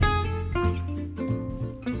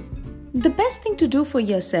The best thing to do for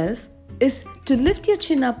yourself is to lift your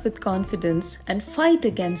chin up with confidence and fight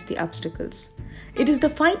against the obstacles. It is the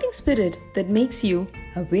fighting spirit that makes you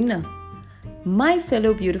a winner. My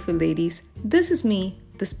fellow beautiful ladies, this is me,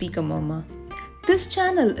 the Speaker Momma. This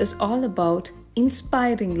channel is all about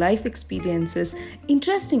inspiring life experiences,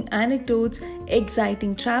 interesting anecdotes,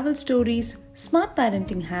 exciting travel stories, smart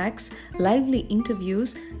parenting hacks, lively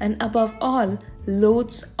interviews, and above all,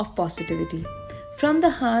 loads of positivity. From the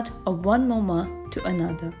heart of one mama to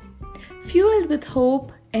another. Fueled with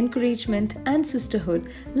hope, encouragement, and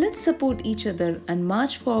sisterhood, let's support each other and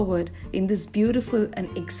march forward in this beautiful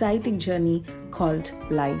and exciting journey called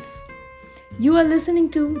life. You are listening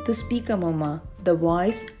to the Speaker Momma, the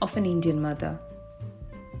voice of an Indian mother.